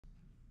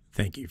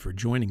Thank you for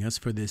joining us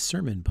for this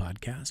sermon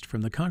podcast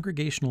from the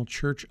Congregational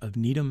Church of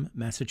Needham,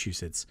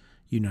 Massachusetts,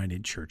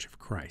 United Church of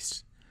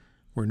Christ,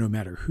 where no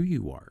matter who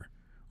you are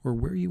or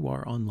where you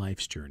are on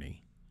life's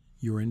journey,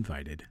 you're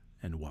invited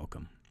and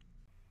welcome.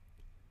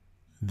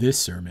 This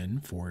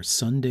sermon for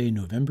Sunday,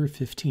 November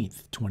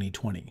 15th,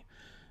 2020,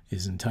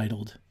 is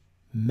entitled,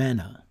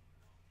 Manna,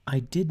 I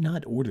Did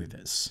Not Order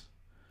This.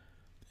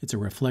 It's a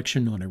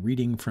reflection on a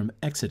reading from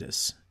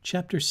Exodus,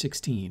 chapter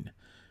 16,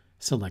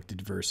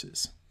 selected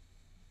verses.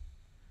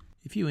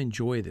 If you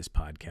enjoy this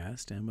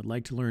podcast and would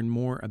like to learn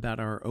more about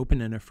our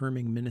open and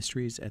affirming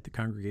ministries at the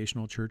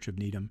Congregational Church of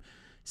Needham,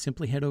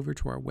 simply head over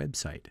to our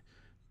website,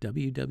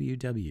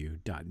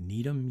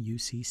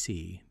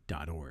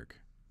 www.needhamucc.org.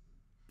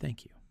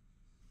 Thank you.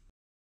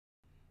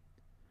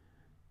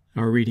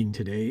 Our reading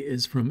today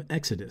is from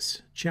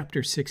Exodus,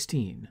 chapter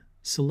 16,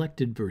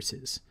 selected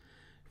verses,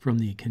 from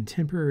the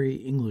Contemporary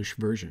English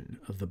Version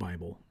of the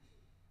Bible.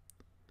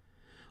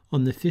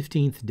 On the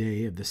 15th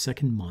day of the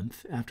second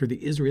month after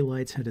the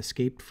Israelites had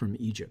escaped from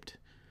Egypt,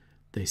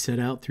 they set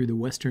out through the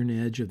western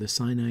edge of the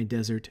Sinai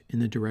Desert in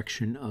the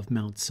direction of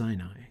Mount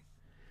Sinai.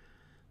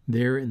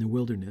 There in the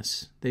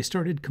wilderness, they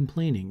started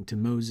complaining to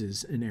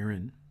Moses and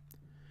Aaron.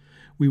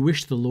 We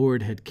wish the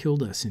Lord had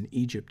killed us in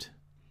Egypt.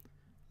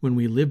 When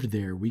we lived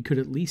there, we could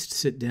at least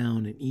sit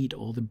down and eat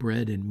all the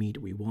bread and meat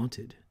we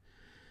wanted.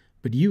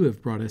 But you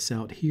have brought us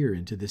out here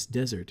into this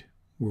desert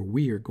where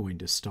we are going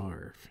to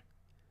starve.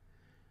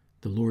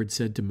 The Lord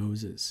said to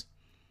Moses,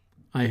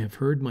 I have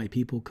heard my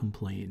people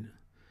complain.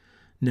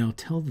 Now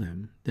tell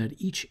them that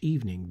each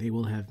evening they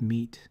will have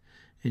meat,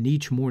 and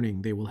each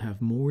morning they will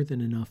have more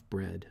than enough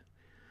bread.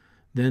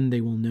 Then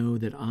they will know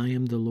that I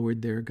am the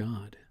Lord their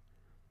God.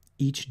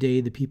 Each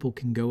day the people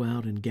can go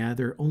out and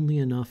gather only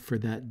enough for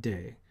that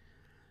day.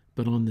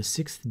 But on the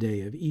sixth day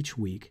of each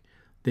week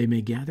they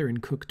may gather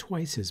and cook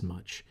twice as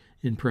much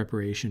in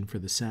preparation for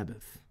the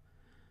Sabbath.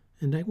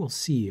 And I will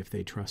see if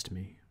they trust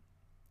me.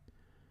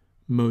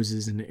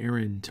 Moses and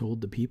Aaron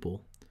told the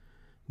people,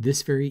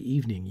 This very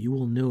evening you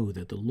will know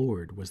that the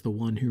Lord was the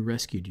one who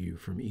rescued you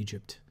from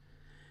Egypt.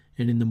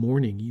 And in the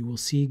morning you will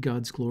see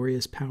God's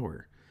glorious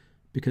power,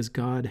 because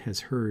God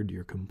has heard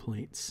your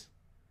complaints.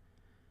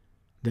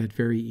 That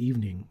very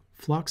evening,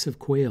 flocks of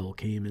quail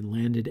came and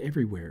landed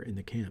everywhere in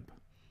the camp.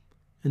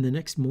 And the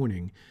next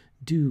morning,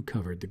 dew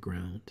covered the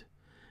ground.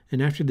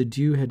 And after the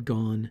dew had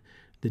gone,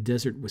 the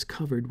desert was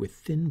covered with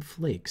thin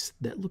flakes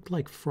that looked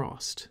like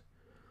frost.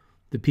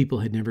 The people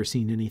had never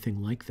seen anything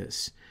like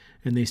this,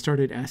 and they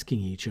started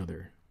asking each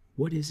other,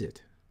 What is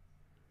it?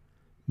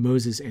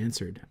 Moses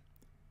answered,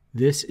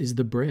 This is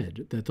the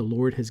bread that the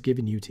Lord has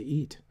given you to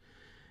eat,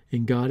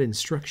 and God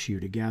instructs you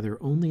to gather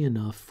only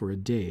enough for a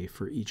day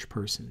for each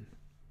person.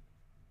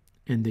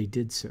 And they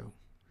did so.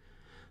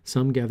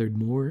 Some gathered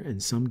more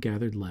and some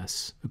gathered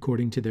less,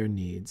 according to their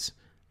needs,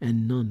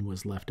 and none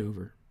was left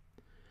over.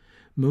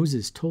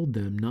 Moses told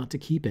them not to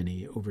keep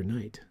any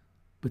overnight,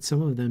 but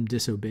some of them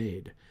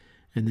disobeyed,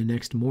 and the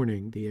next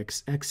morning the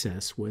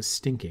excess was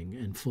stinking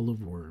and full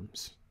of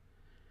worms.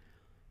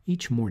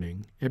 Each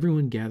morning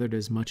everyone gathered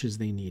as much as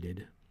they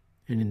needed,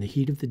 and in the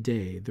heat of the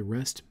day the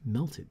rest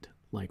melted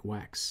like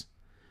wax.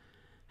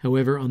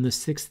 However, on the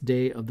sixth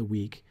day of the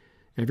week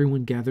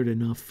everyone gathered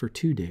enough for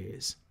 2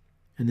 days,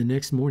 and the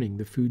next morning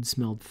the food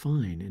smelled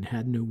fine and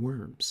had no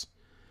worms.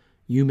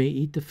 You may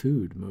eat the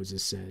food,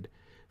 Moses said,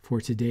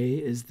 for today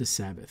is the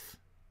Sabbath,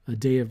 a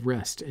day of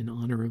rest in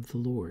honor of the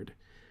Lord,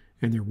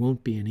 and there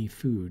won't be any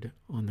food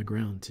on the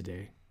ground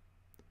today.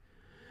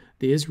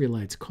 The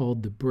Israelites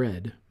called the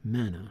bread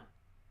manna.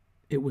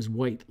 It was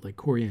white like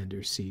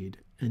coriander seed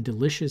and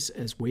delicious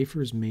as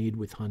wafers made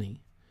with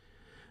honey.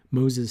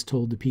 Moses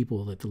told the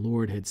people that the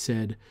Lord had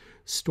said,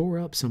 Store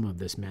up some of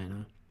this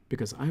manna,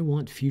 because I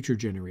want future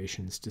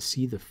generations to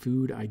see the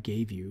food I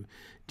gave you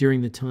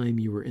during the time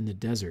you were in the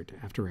desert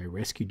after I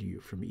rescued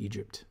you from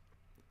Egypt.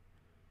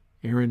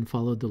 Aaron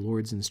followed the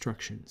Lord's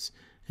instructions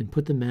and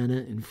put the manna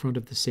in front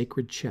of the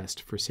sacred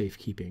chest for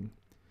safekeeping.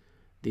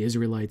 The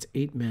Israelites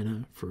ate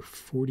manna for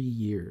 40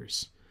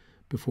 years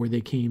before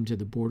they came to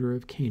the border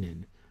of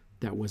Canaan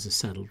that was a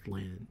settled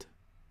land.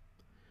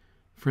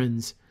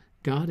 Friends,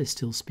 God is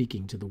still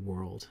speaking to the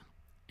world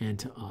and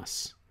to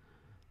us.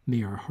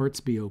 May our hearts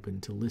be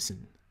open to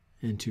listen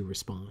and to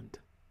respond.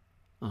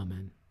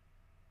 Amen.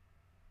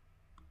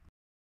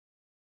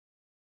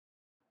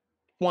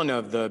 One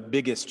of the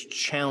biggest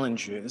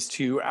challenges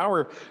to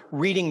our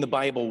reading the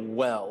Bible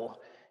well,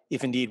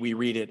 if indeed we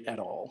read it at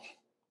all,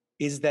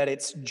 is that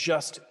it's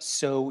just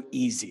so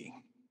easy.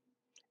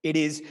 It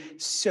is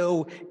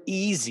so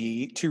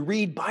easy to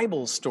read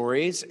Bible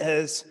stories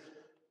as,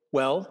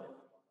 well,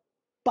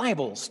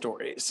 Bible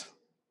stories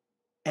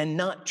and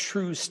not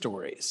true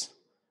stories.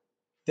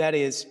 That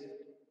is,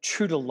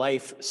 true to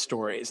life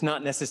stories,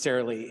 not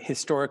necessarily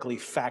historically,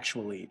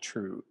 factually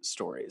true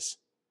stories.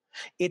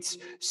 It's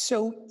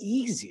so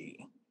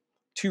easy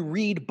to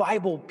read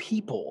Bible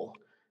people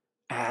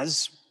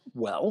as,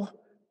 well,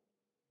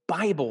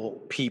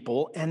 Bible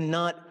people and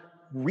not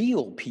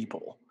real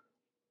people.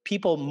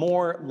 People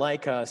more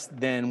like us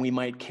than we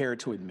might care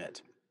to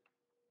admit.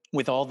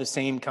 with all the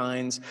same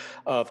kinds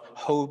of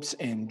hopes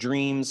and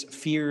dreams,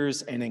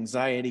 fears and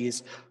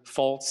anxieties,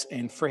 faults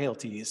and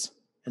frailties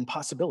and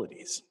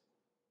possibilities.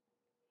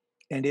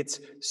 And it's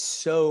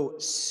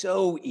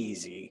so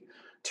easy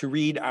to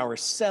read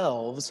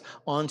ourselves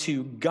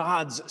onto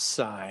God's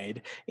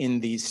side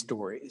in these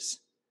stories,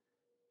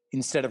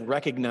 instead of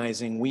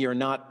recognizing we are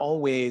not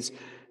always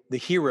the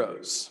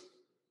heroes,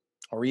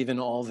 or even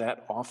all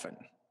that often.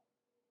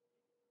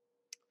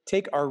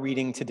 Take our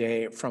reading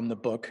today from the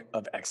book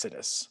of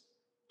Exodus.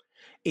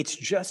 It's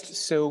just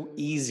so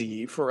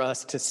easy for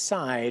us to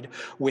side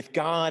with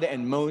God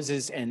and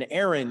Moses and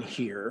Aaron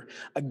here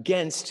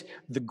against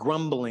the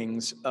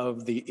grumblings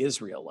of the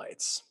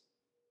Israelites.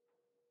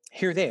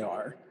 Here they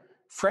are,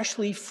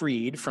 freshly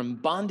freed from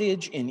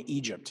bondage in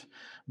Egypt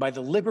by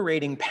the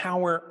liberating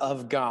power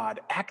of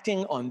God,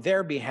 acting on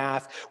their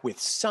behalf with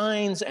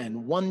signs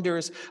and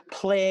wonders,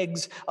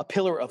 plagues, a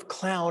pillar of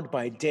cloud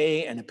by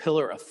day and a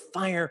pillar of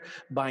fire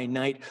by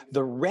night.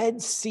 The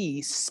Red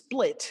Sea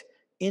split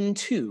in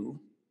two,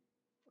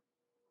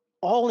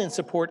 all in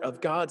support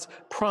of God's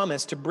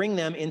promise to bring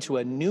them into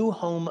a new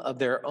home of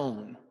their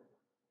own.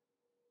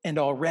 And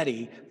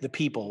already the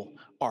people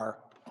are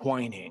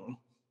whining.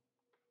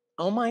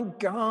 Oh my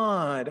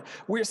God,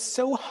 we're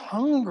so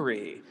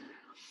hungry.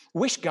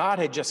 Wish God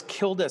had just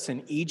killed us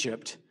in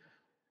Egypt.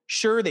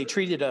 Sure, they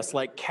treated us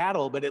like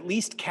cattle, but at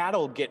least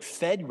cattle get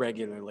fed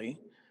regularly.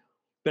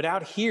 But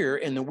out here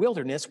in the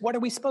wilderness, what are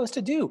we supposed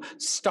to do?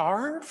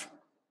 Starve?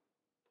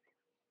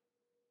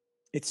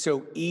 It's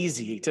so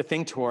easy to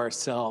think to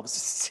ourselves,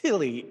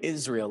 silly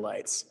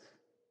Israelites,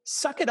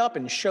 suck it up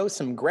and show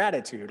some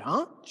gratitude,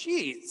 huh?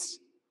 Jeez.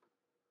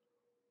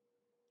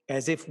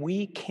 As if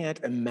we can't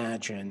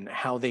imagine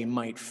how they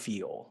might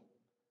feel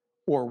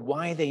or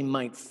why they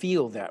might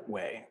feel that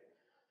way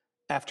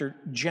after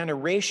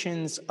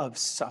generations of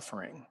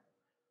suffering,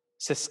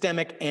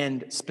 systemic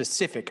and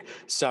specific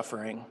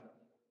suffering.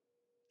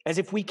 As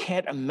if we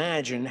can't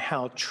imagine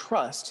how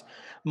trust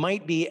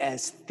might be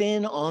as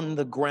thin on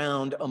the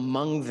ground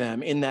among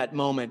them in that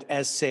moment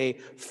as, say,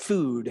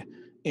 food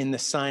in the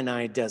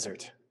Sinai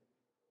desert,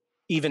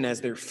 even as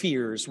their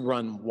fears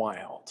run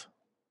wild.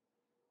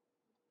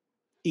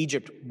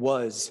 Egypt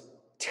was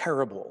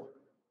terrible,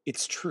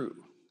 it's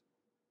true,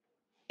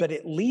 but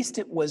at least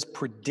it was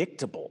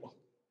predictable.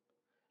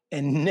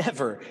 And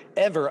never,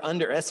 ever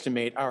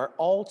underestimate our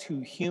all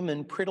too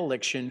human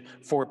predilection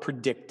for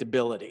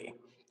predictability.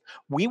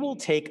 We will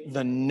take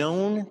the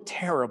known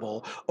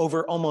terrible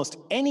over almost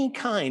any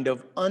kind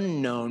of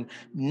unknown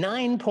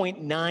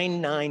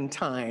 9.99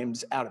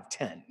 times out of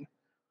 10.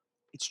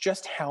 It's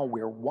just how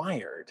we're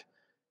wired,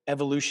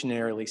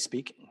 evolutionarily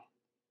speaking.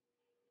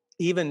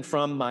 Even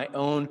from my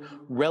own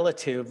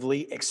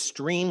relatively,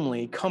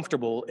 extremely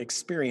comfortable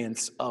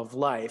experience of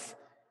life,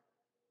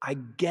 I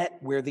get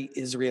where the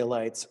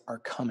Israelites are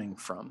coming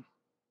from,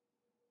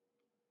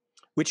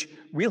 which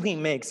really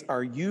makes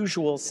our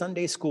usual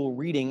Sunday school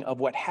reading of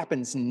what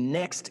happens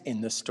next in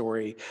the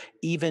story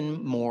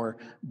even more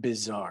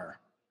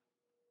bizarre.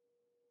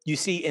 You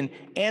see, in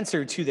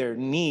answer to their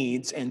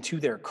needs and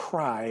to their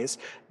cries,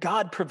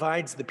 God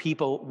provides the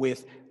people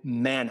with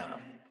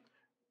manna,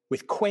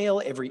 with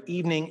quail every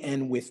evening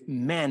and with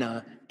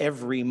manna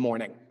every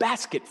morning,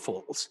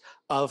 basketfuls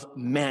of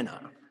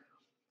manna,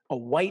 a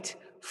white,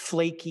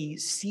 flaky,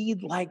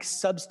 seed-like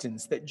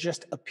substance that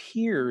just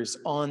appears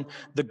on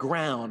the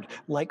ground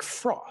like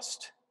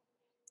frost,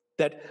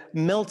 that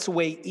melts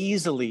away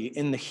easily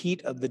in the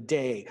heat of the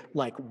day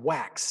like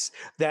wax,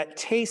 that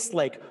tastes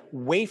like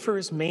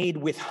wafers made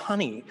with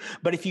honey,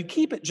 but if you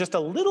keep it just a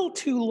little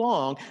too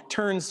long,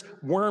 turns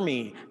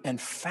wormy and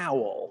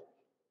foul,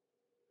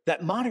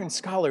 that modern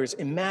scholars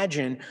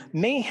imagine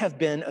may have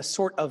been a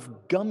sort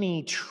of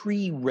gummy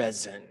tree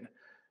resin,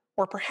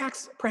 or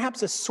perhaps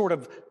a sort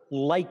of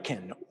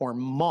lichen or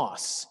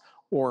moss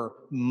or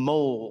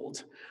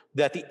mold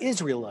that the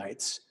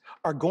Israelites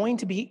are going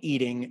to be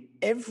eating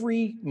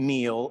every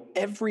meal,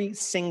 every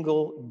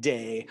single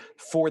day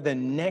for the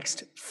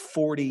next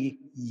 40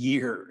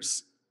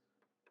 years.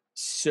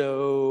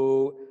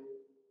 So,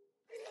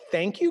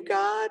 thank you,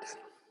 God.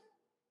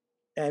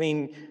 I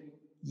mean,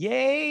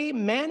 yay,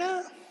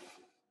 manna.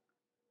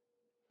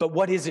 But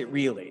what is it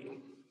really?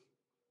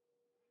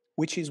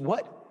 Which is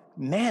what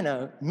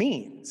manna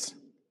means,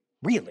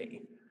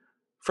 really,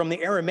 from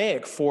the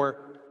Aramaic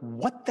for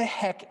what the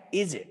heck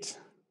is it?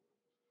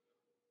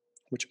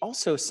 Which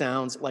also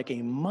sounds like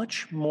a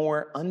much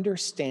more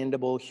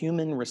understandable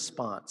human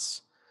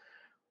response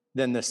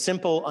than the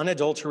simple,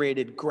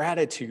 unadulterated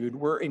gratitude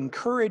we're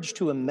encouraged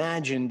to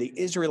imagine the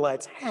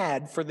Israelites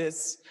had for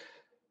this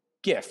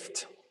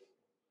gift.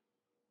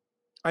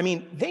 I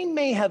mean, they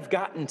may have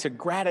gotten to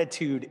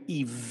gratitude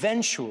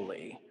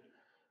eventually,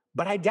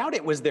 but I doubt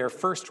it was their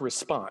first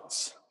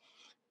response,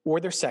 or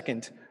their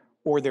second,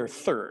 or their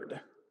third.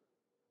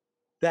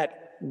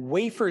 That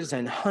wafers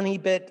and honey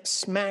bit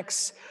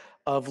smacks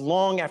of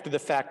long after the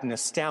fact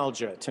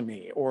nostalgia to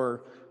me,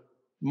 or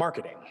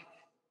marketing.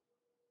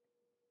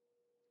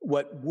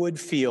 What would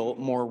feel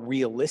more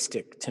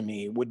realistic to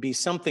me would be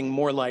something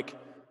more like,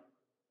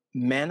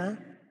 Manna?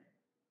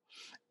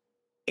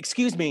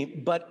 Excuse me,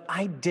 but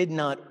I did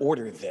not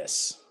order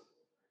this.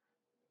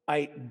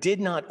 I did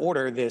not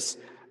order this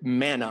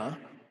manna,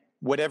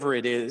 whatever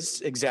it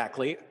is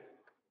exactly,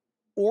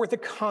 or the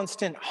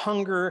constant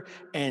hunger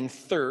and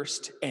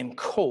thirst and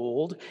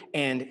cold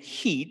and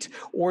heat,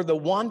 or the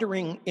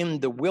wandering in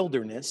the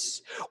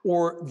wilderness,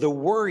 or the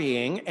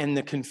worrying and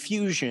the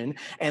confusion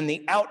and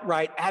the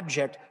outright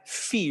abject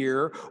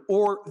fear,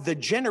 or the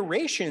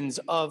generations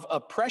of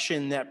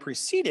oppression that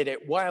preceded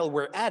it while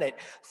we're at it.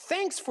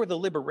 Thanks for the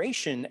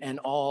liberation and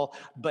all,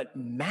 but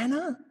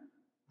manna?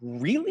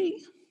 Really?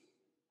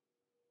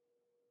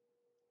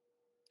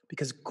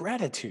 Because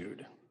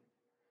gratitude,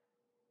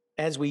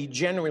 as we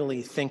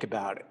generally think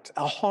about it,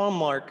 a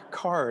Hallmark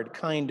card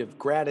kind of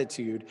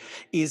gratitude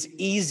is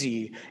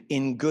easy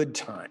in good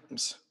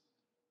times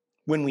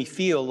when we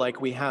feel like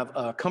we have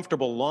a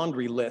comfortable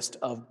laundry list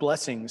of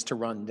blessings to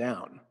run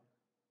down.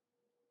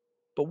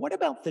 But what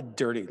about the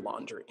dirty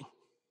laundry?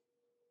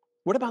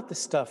 What about the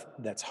stuff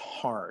that's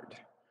hard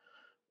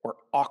or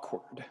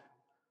awkward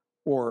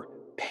or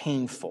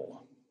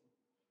painful?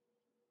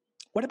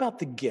 What about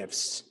the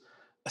gifts,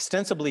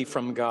 ostensibly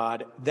from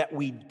God, that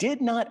we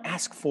did not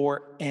ask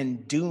for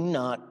and do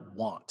not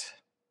want?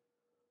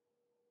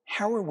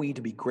 How are we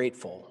to be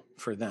grateful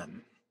for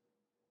them?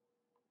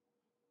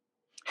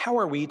 How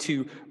are we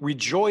to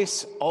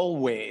rejoice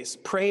always,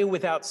 pray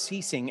without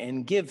ceasing,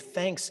 and give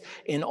thanks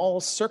in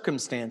all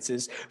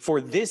circumstances?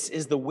 For this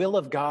is the will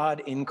of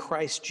God in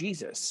Christ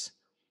Jesus,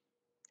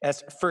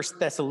 as 1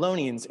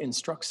 Thessalonians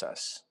instructs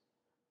us.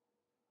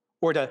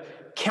 Or to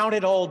count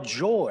it all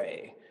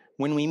joy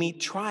when we meet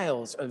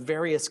trials of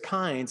various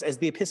kinds, as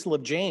the Epistle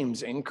of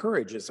James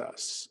encourages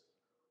us.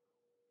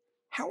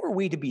 How are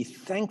we to be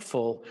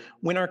thankful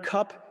when our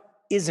cup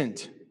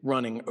isn't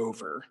running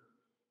over,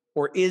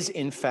 or is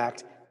in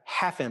fact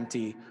half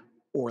empty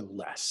or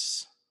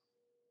less?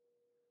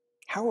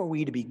 How are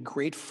we to be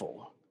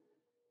grateful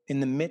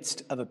in the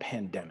midst of a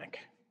pandemic?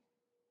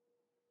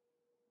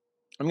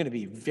 I'm going to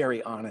be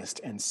very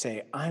honest and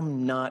say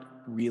I'm not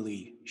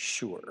really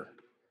sure,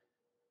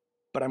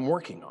 but I'm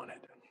working on it.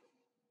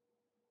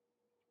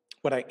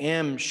 What I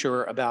am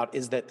sure about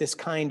is that this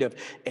kind of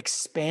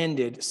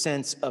expanded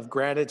sense of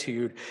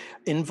gratitude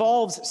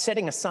involves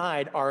setting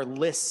aside our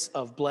lists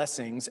of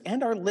blessings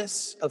and our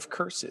lists of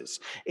curses.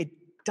 It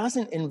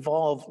doesn't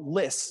involve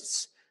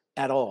lists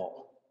at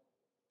all,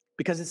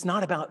 because it's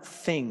not about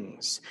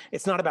things.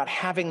 It's not about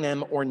having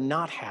them or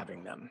not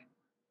having them.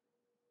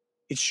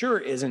 It sure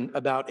isn't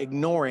about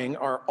ignoring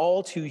our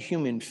all too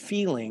human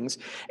feelings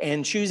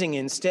and choosing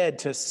instead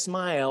to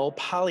smile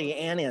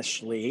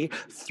Pollyannish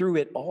through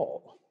it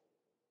all.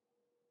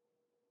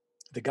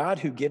 The God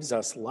who gives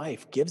us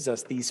life gives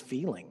us these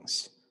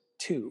feelings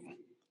too.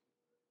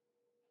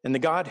 And the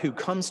God who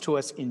comes to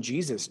us in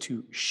Jesus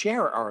to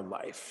share our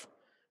life,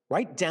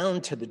 right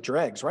down to the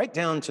dregs, right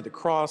down to the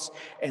cross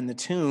and the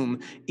tomb,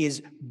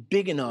 is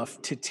big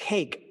enough to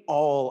take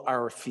all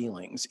our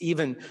feelings,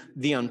 even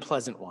the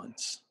unpleasant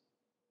ones,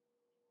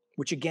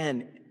 which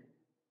again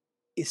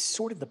is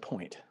sort of the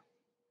point.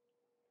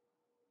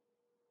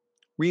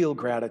 Real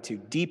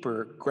gratitude,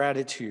 deeper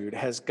gratitude,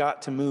 has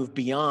got to move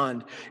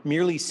beyond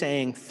merely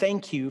saying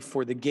thank you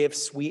for the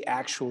gifts we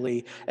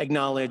actually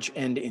acknowledge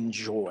and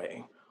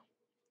enjoy.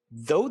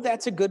 Though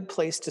that's a good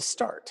place to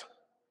start,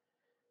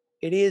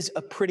 it is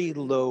a pretty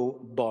low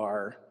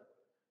bar,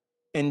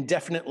 and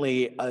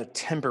definitely a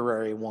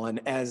temporary one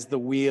as the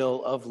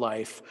wheel of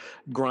life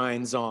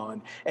grinds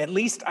on. At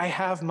least I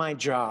have my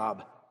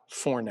job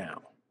for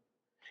now.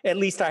 At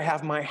least I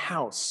have my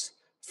house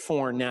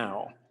for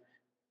now.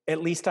 At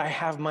least I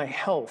have my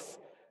health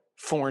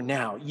for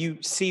now.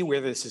 You see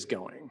where this is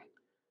going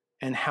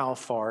and how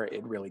far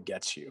it really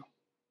gets you.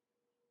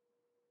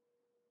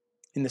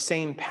 In the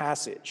same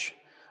passage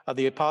of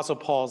the Apostle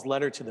Paul's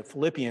letter to the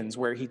Philippians,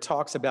 where he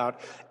talks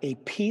about a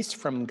peace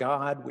from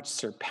God which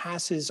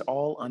surpasses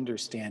all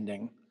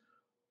understanding,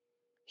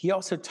 he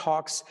also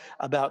talks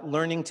about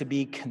learning to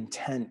be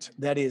content,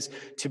 that is,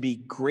 to be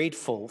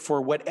grateful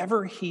for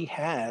whatever he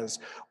has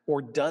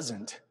or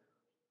doesn't,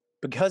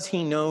 because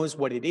he knows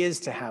what it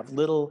is to have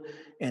little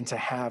and to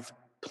have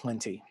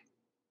plenty.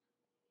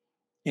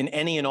 In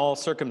any and all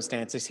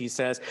circumstances, he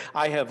says,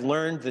 I have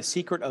learned the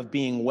secret of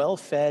being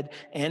well-fed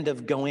and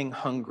of going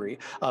hungry,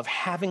 of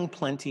having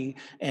plenty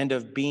and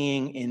of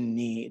being in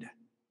need.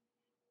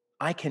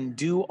 I can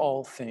do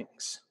all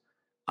things.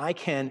 I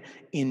can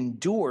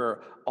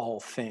endure all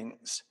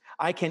things.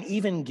 I can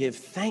even give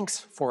thanks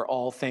for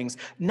all things,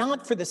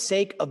 not for the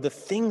sake of the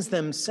things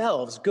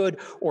themselves, good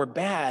or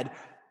bad,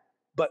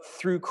 but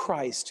through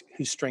Christ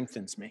who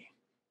strengthens me.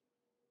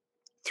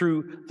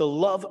 Through the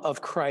love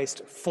of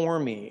Christ for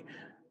me,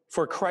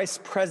 for Christ's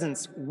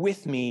presence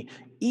with me,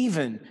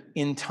 even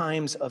in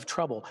times of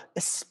trouble,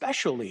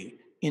 especially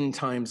in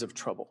times of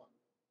trouble.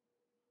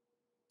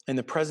 In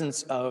the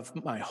presence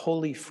of my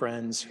holy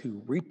friends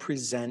who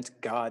represent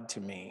God to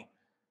me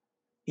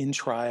in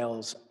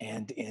trials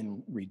and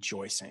in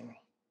rejoicing.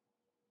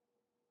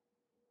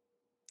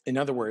 In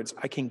other words,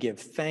 I can give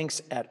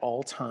thanks at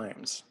all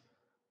times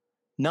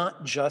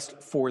not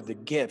just for the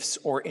gifts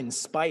or in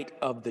spite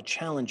of the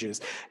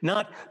challenges,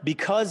 not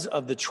because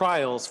of the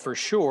trials for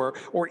sure,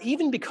 or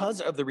even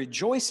because of the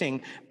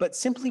rejoicing, but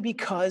simply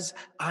because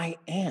I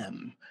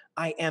am.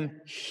 I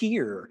am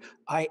here.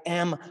 I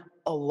am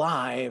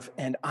alive,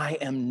 and I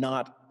am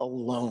not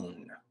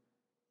alone.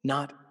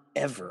 Not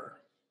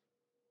ever.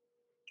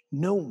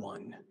 No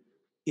one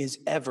is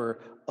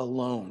ever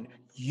alone.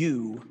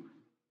 You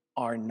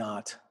are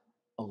not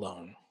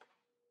alone.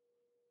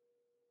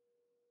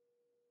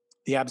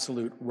 The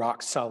absolute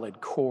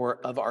rock-solid core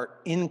of our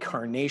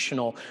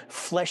incarnational,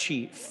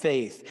 fleshy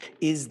faith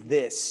is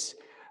this,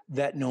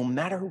 that no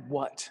matter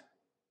what,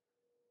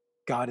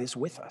 God is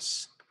with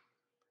us.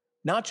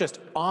 Not just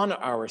on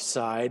our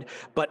side,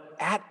 but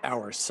at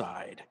our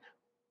side.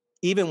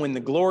 Even when the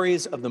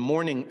glories of the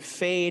morning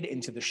fade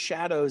into the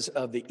shadows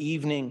of the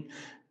evening,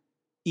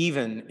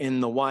 even in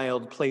the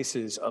wild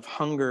places of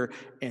hunger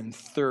and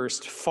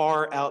thirst,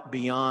 far out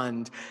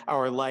beyond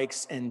our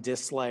likes and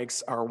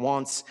dislikes, our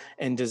wants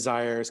and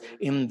desires,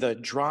 in the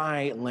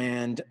dry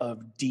land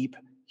of deep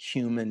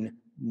human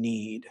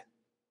need.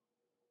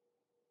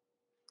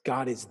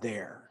 God is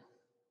there.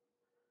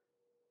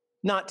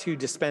 Not to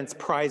dispense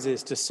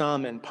prizes to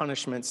some and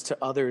punishments to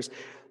others,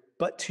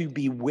 but to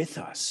be with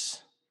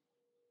us,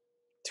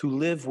 to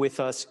live with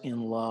us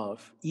in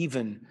love,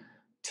 even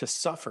to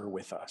suffer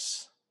with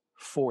us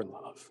for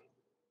love.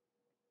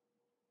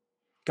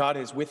 God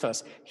is with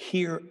us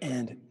here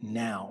and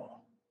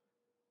now,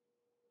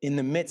 in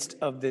the midst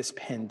of this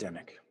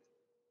pandemic,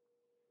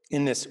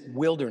 in this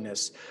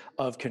wilderness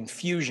of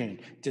confusion,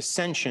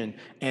 dissension,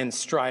 and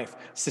strife,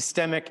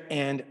 systemic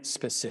and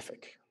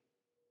specific.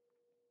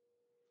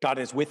 God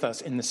is with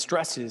us in the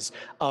stresses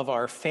of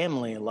our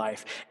family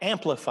life,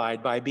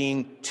 amplified by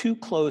being too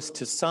close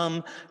to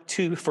some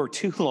for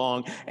too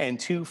long and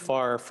too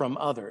far from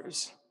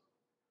others.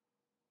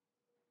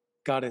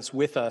 God is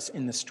with us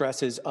in the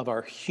stresses of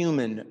our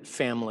human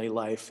family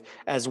life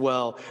as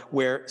well,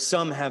 where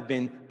some have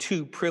been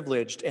too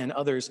privileged and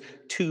others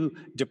too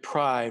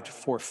deprived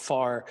for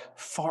far,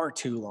 far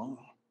too long.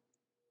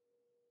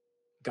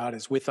 God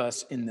is with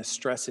us in the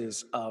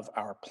stresses of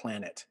our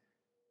planet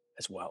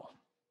as well.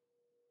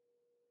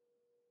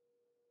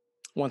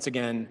 Once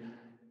again,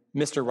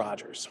 Mr.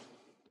 Rogers,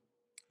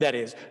 that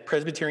is,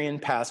 Presbyterian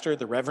pastor,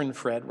 the Reverend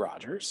Fred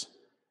Rogers,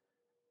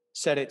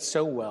 said it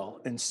so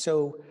well and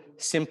so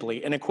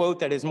simply in a quote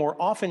that is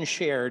more often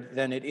shared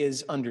than it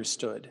is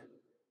understood.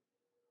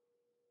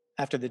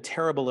 After the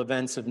terrible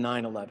events of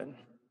 9/11,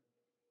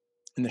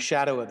 in the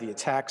shadow of the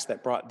attacks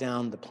that brought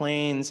down the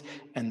planes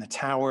and the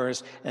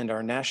towers and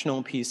our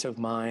national peace of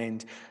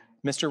mind,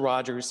 Mr.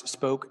 Rogers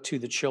spoke to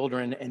the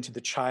children and to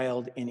the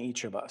child in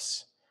each of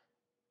us,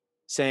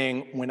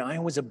 saying, "When I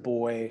was a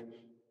boy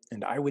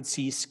and I would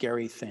see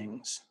scary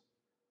things,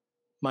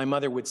 my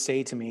mother would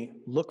say to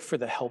me, 'Look for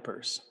the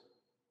helpers.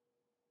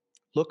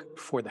 Look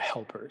for the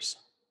helpers.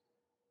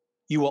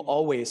 You will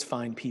always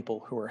find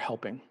people who are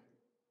helping.'"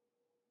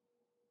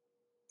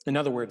 In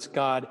other words,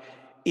 God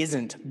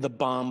isn't the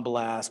bomb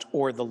blast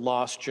or the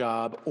lost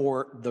job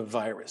or the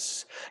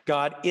virus.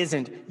 God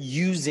isn't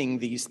using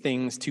these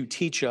things to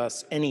teach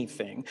us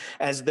anything,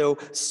 as though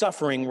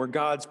suffering were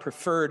God's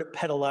preferred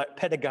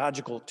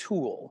pedagogical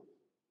tool.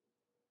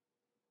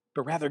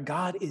 But rather,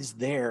 God is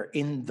there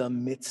in the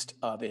midst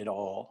of it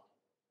all.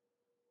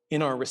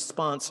 In our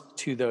response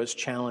to those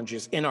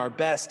challenges, in our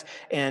best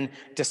and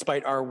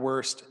despite our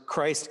worst,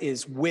 Christ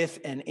is with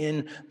and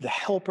in the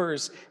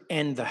helpers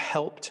and the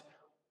helped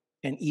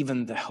and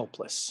even the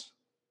helpless.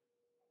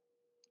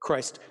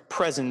 Christ's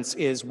presence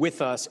is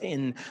with us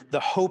in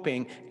the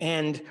hoping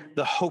and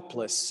the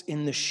hopeless,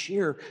 in the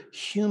sheer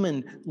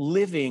human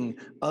living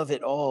of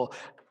it all.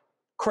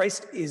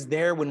 Christ is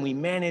there when we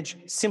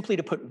manage simply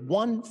to put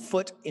one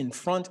foot in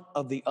front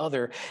of the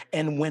other,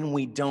 and when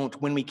we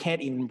don't, when we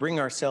can't even bring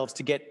ourselves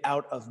to get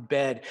out of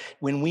bed,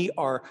 when we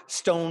are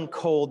stone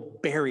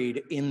cold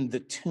buried in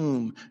the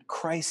tomb,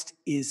 Christ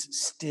is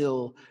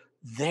still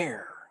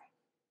there.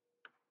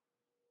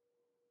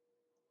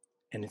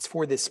 And it's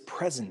for this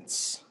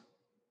presence,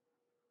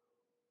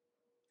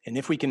 and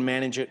if we can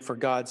manage it for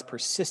God's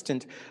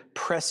persistent,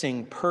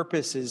 pressing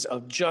purposes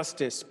of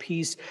justice,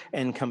 peace,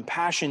 and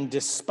compassion,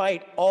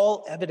 despite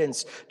all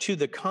evidence to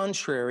the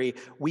contrary,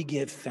 we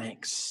give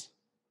thanks.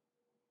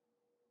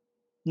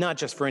 Not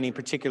just for any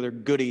particular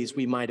goodies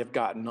we might have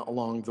gotten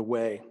along the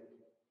way.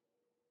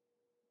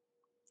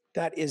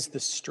 That is the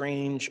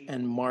strange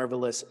and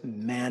marvelous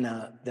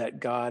manna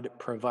that God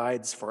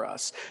provides for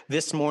us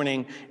this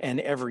morning and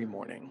every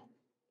morning.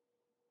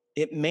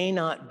 It may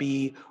not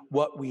be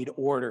what we'd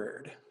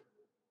ordered.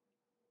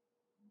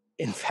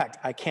 In fact,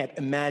 I can't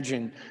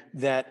imagine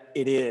that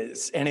it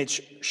is. And it's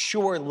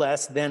sure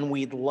less than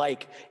we'd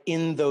like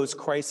in those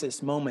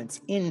crisis moments,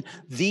 in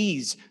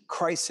these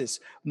crisis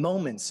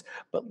moments.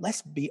 But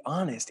let's be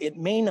honest, it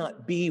may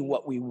not be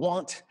what we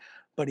want,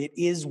 but it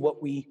is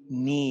what we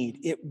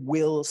need. It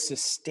will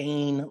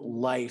sustain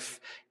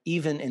life,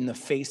 even in the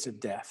face of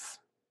death,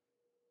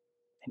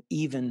 and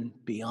even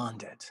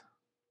beyond it.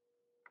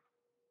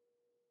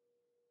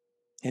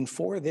 and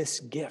for this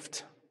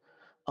gift,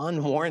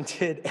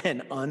 unwarranted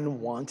and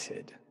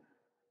unwanted,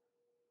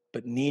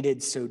 but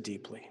needed so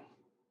deeply.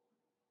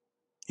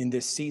 In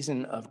this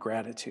season of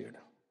gratitude,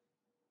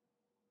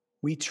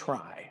 we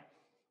try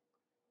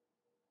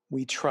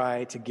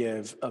to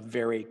give a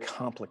very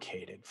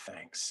complicated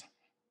thanks.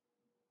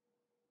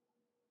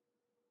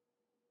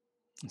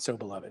 And so,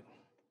 beloved,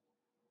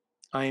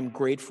 I am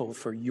grateful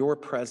for your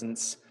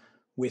presence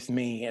with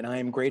me, and I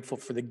am grateful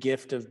for the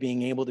gift of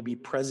being able to be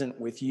present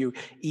with you,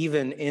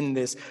 even in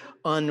this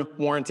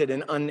unwarranted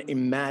and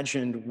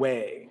unimagined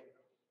way.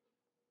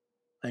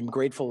 I'm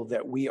grateful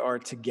that we are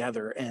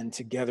together, and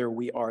together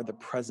we are the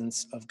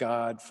presence of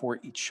God for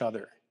each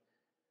other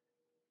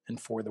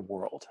and for the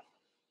world.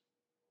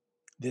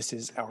 This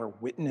is our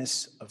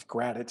witness of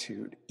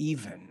gratitude,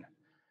 even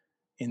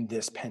in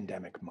this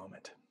pandemic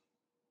moment.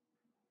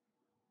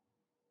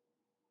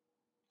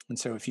 And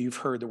so if you've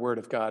heard the word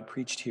of God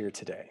preached here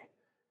today,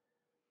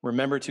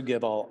 remember to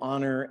give all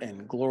honor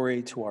and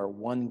glory to our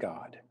one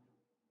God,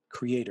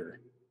 Creator,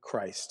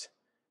 Christ,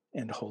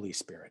 and Holy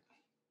Spirit.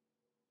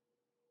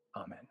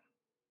 Amen.